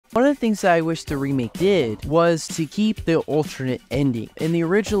One of the things that I wish the remake did was to keep the alternate ending. In the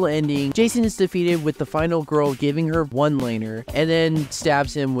original ending, Jason is defeated with the final girl giving her one-liner and then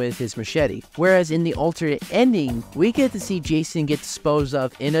stabs him with his machete. Whereas in the alternate ending, we get to see Jason get disposed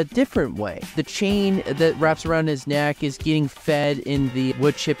of in a different way. The chain that wraps around his neck is getting fed in the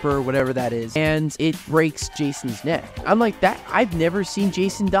wood chipper, whatever that is, and it breaks Jason's neck. I'm like, that, I've never seen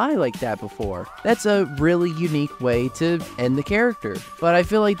Jason die like that before. That's a really unique way to end the character. But I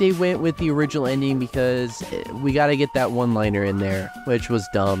feel like they went with the original ending because we gotta get that one-liner in there, which was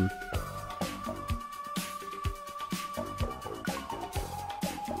dumb.